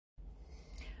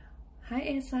Hi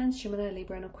air signs, Gemini,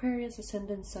 Libra and Aquarius,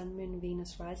 Ascendant, Sun, Moon,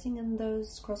 Venus, Rising, and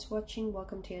those cross-watching,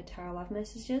 welcome to your Tarot Love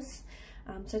Messages.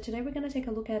 So today we're going to take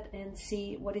a look at and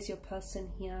see what is your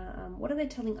person here, what are they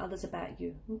telling others about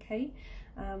you, okay?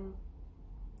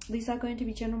 These are going to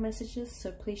be general messages,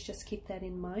 so please just keep that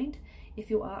in mind. If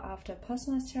you are after a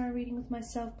personalized tarot reading with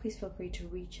myself, please feel free to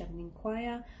reach out and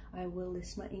inquire. I will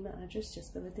list my email address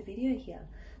just below the video here.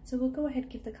 So we'll go ahead,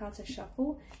 give the cards a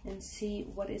shuffle and see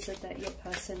what is it that your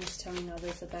person is telling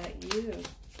others about you.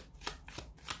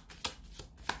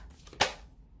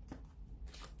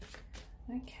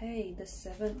 Okay, the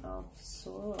Seven of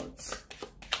Swords.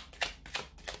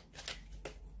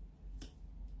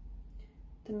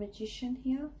 The Magician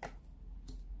here.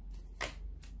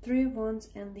 Three of Wands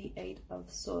and the Eight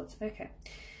of Swords. Okay.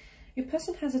 Your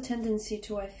person has a tendency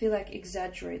to, I feel like,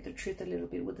 exaggerate the truth a little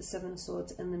bit with the Seven of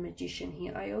Swords and the Magician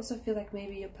here. I also feel like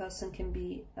maybe your person can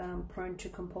be prone to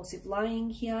compulsive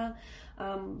lying here.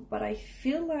 But I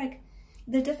feel like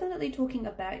they're definitely talking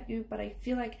about you, but I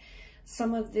feel like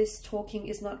some of this talking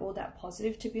is not all that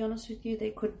positive, to be honest with you. They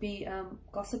could be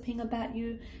gossiping about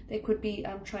you. They could be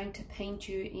trying to paint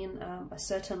you in a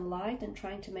certain light and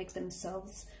trying to make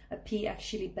themselves appear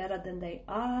actually better than they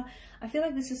are. I feel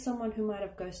like this is someone who might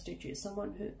have ghosted you.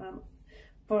 Someone who,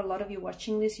 for a lot of you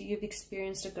watching this, you've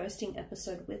experienced a ghosting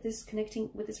episode with this, connecting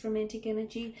with this romantic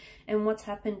energy. And what's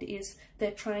happened is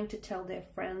they're trying to tell their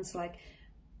friends, like,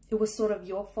 it was sort of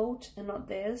your fault and not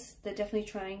theirs. They're definitely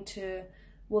trying to...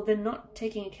 well, they're not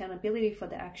taking accountability for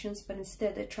their actions, but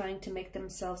instead they're trying to make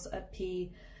themselves appear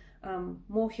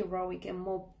more heroic and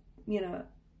more, you know,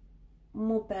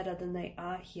 more better than they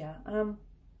are here.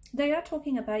 They are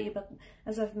talking about you, but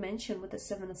as I've mentioned with the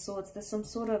Seven of Swords, there's some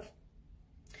sort of,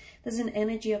 there's an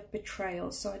energy of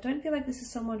betrayal. So I don't feel like this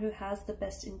is someone who has the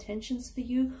best intentions for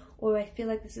you, or I feel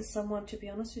like this is someone, to be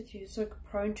honest with you, so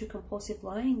prone to compulsive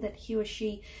lying that he or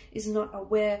she is not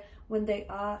aware when they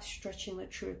are stretching the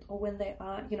truth, or when they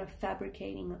are, you know,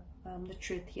 fabricating the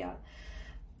truth here.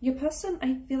 Your person,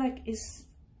 I feel like, is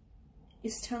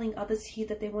telling others here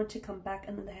that they want to come back,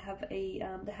 and then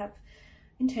they have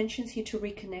intentions here to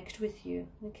reconnect with you.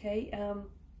 Okay.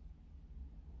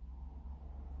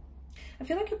 I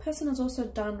feel like your person has also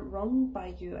done wrong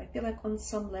by you. I feel like on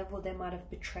some level they might have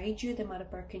betrayed you, they might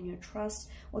have broken your trust,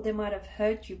 or they might have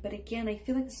hurt you. But again, I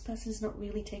feel like this person is not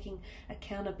really taking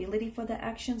accountability for their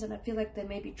actions, and I feel like they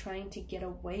may be trying to get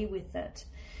away with it.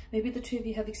 Maybe the two of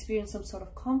you have experienced some sort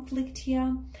of conflict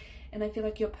here, and I feel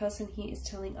like your person here is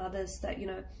telling others that, you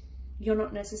know, you're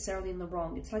not necessarily in the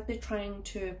wrong. It's like they're trying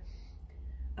to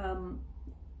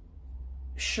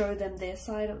show them their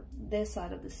side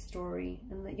of the story,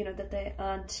 and that, you know, that they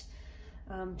aren't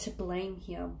to blame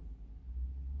here.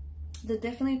 They're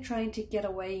definitely trying to get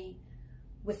away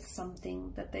with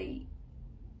something that they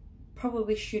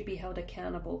probably should be held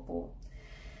accountable for.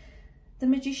 The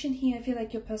Magician here, I feel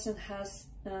like your person has,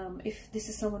 if this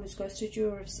is someone who's ghosted you,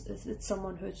 or if it's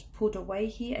someone who's pulled away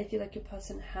here, I feel like your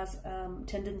person has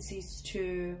tendencies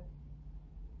to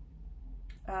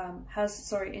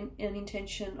an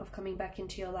intention of coming back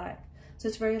into your life. So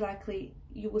it's very likely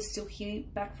you will still hear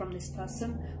back from this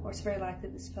person, or it's very likely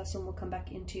this person will come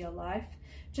back into your life.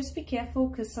 Just be careful,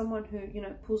 because someone who, you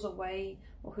know, pulls away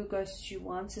or who ghosts you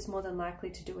once is more than likely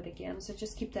to do it again. So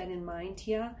just keep that in mind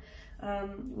here.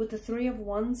 With the Three of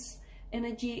Wands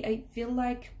energy, I feel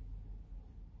like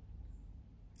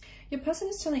your person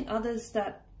is telling others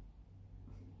that,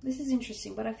 this is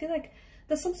interesting, but I feel like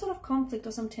there's some sort of conflict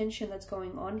or some tension that's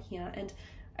going on here, and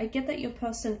I get that your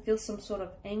person feels some sort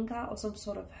of anger or some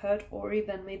sort of hurt, or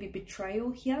even maybe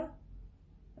betrayal here.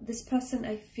 This person,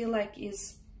 I feel like,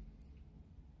 is,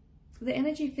 the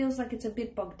energy feels like it's a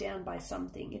bit bogged down by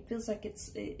something. It feels like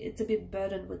it's a bit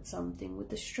burdened with something, with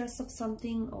the stress of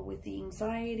something, or with the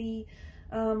anxiety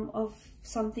of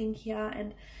something here.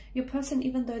 And your person,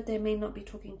 even though they may not be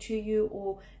talking to you,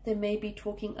 or they may be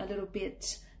talking a little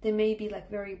bit, they may be like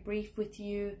very brief with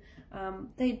you,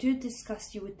 they do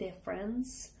discuss you with their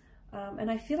friends, and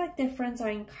I feel like their friends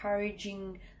are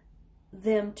encouraging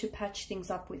them to patch things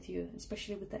up with you,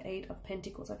 especially with the Eight of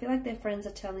Pentacles. I feel like their friends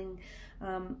are telling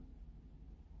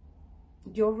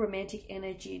your romantic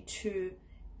energy to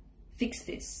fix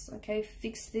this, okay?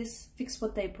 Fix this, fix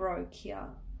what they broke here,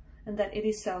 and that it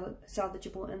is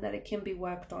salvageable, and that it can be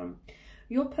worked on.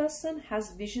 Your person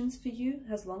has visions for you,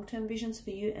 has long-term visions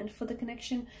for you and for the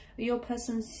connection. Your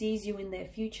person sees you in their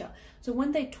future. So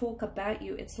when they talk about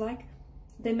you, it's like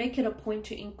they make it a point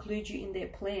to include you in their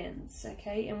plans,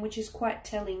 okay? And which is quite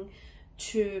telling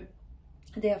to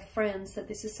their friends that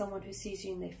this is someone who sees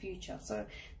you in their future. So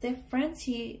their friends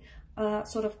here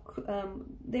sort of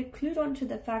they're clued on to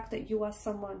the fact that you are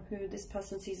someone who this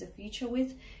person sees a future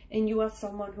with, and you are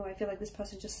someone who I feel like this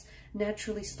person just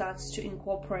naturally starts to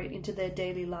incorporate into their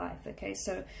daily life. Okay,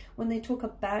 so when they talk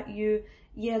about you,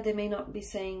 yeah, they may not be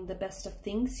saying the best of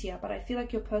things here, but I feel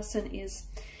like your person is,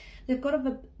 they've got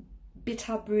a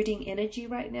bitter brooding energy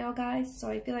right now, guys. So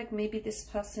I feel like maybe this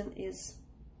person is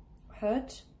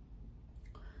hurt,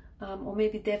 or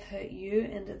maybe they've hurt you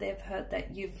and they've heard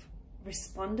that you've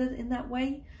responded in that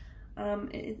way.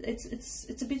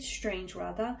 It's a bit strange,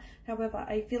 rather. However,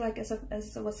 I feel like, as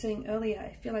I was saying earlier,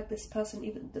 I feel like this person,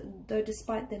 even though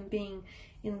despite them being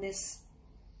in this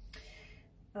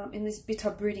bitter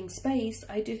brooding space,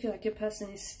 I do feel like your person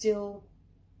is still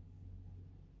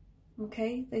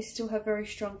okay. They still have very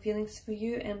strong feelings for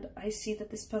you, and I see that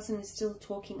this person is still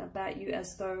talking about you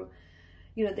as though,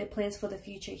 you know, their plans for the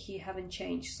future here haven't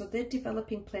changed. So they're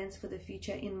developing plans for the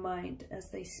future in mind as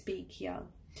they speak here.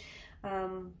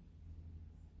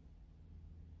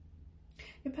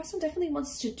 Your person definitely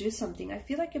wants to do something. I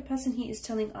feel like your person here is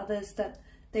telling others that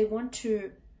they want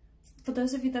to, for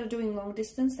those of you that are doing long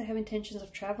distance, they have intentions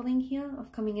of traveling here,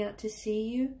 of coming out to see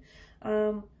you.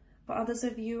 For others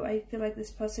of you, I feel like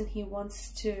this person here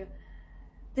wants to,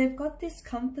 they've got this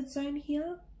comfort zone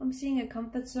here. I'm seeing a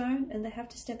comfort zone, and they have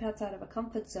to step outside of a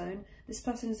comfort zone. This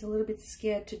person is a little bit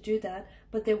scared to do that,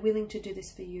 but they're willing to do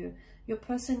this for you. Your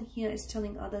person here is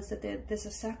telling others that there's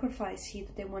a sacrifice here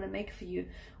that they want to make for you.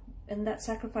 And that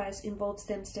sacrifice involves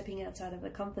them stepping outside of the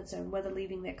comfort zone, whether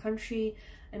leaving their country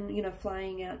and, you know,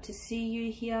 flying out to see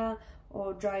you here,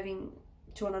 or driving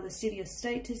to another city or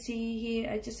state to see you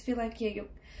here. I just feel like, yeah,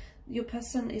 your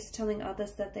person is telling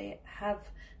others that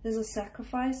there's a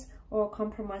sacrifice or a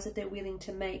compromise that they're willing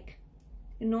to make.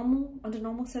 Under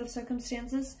normal set of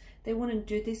circumstances, they wouldn't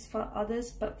do this for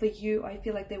others, but for you, I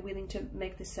feel like they're willing to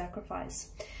make this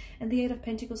sacrifice. And the Eight of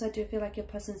Pentacles, I do feel like your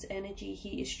person's energy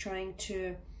here is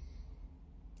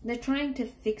they're trying to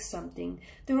fix something.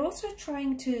 They're also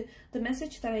trying to, the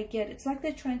message that I get, it's like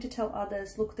they're trying to tell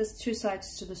others, look, there's two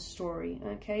sides to the story,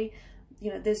 okay?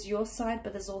 You know, there's your side,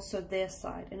 but there's also their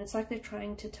side. And it's like they're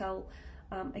trying to tell,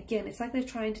 again, it's like they're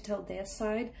trying to tell their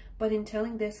side, but in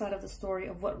telling their side of the story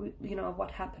of what, you know, of what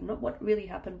happened, not what really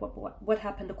happened, what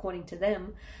happened according to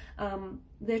them,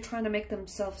 they're trying to make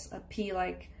themselves appear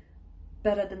like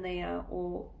better than they are,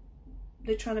 or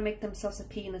they're trying to make themselves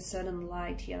appear in a certain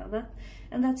light here,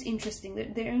 and that's interesting.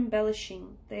 They're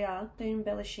embellishing. They're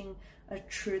embellishing a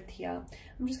truth here.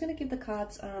 I'm just going to give the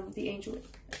cards, the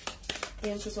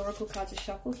Answers Oracle cards, a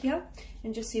shuffle here,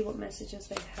 and just see what messages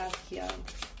they have here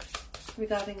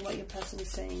regarding what your person is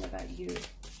saying about you.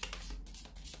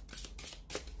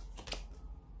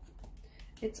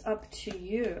 It's up to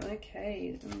you.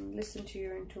 Okay, listen to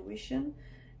your intuition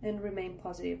and remain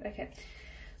positive. Okay.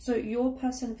 So your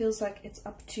person feels like it's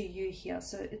up to you here.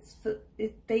 So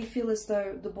they feel as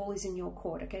though the ball is in your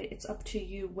court. Okay, it's up to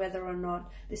you whether or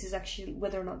not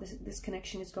this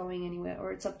connection is going anywhere,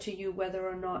 or it's up to you whether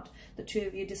or not the two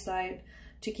of you decide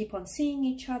to keep on seeing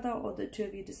each other, or the two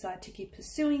of you decide to keep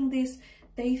pursuing this.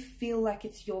 They feel like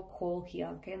it's your call here,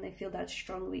 okay, and they feel that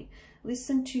strongly.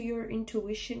 Listen to your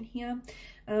intuition here.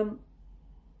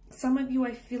 Some of you,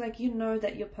 I feel like you know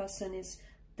that your person is,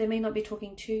 they may not be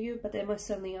talking to you, but they most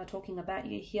certainly are talking about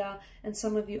you here. And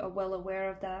some of you are well aware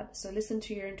of that. So listen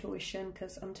to your intuition,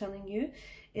 because I'm telling you,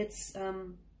 it's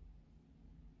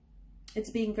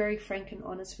being very frank and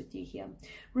honest with you here.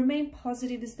 Remain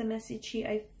positive is the message here.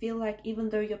 I feel like even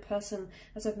though your person,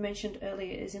 as I've mentioned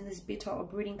earlier, is in this bitter or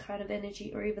brooding kind of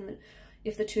energy, or even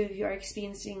if the two of you are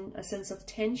experiencing a sense of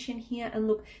tension here, and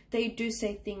look, they do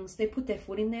say things, they put their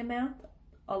foot in their mouth.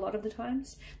 A lot of the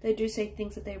times they do say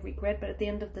things that they regret, but at the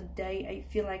end of the day, I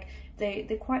feel like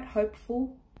they're quite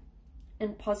hopeful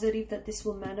and positive that this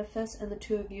will manifest and the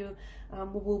two of you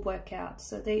will work out.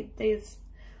 So they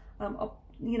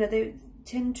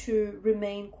tend to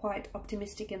remain quite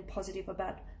optimistic and positive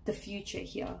about the future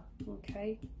here.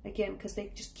 Okay, again, because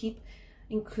they just keep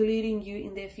including you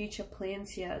in their future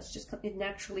plans here. It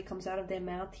naturally comes out of their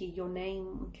mouth here, your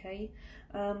name. Okay,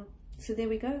 so there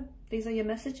we go. These are your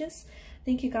messages.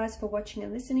 Thank you guys for watching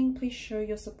and listening. Please show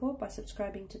your support by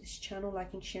subscribing to this channel,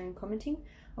 liking, sharing, commenting.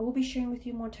 I will be sharing with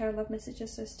you more tarot love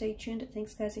messages, so stay tuned.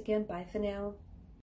 Thanks guys again. Bye for now.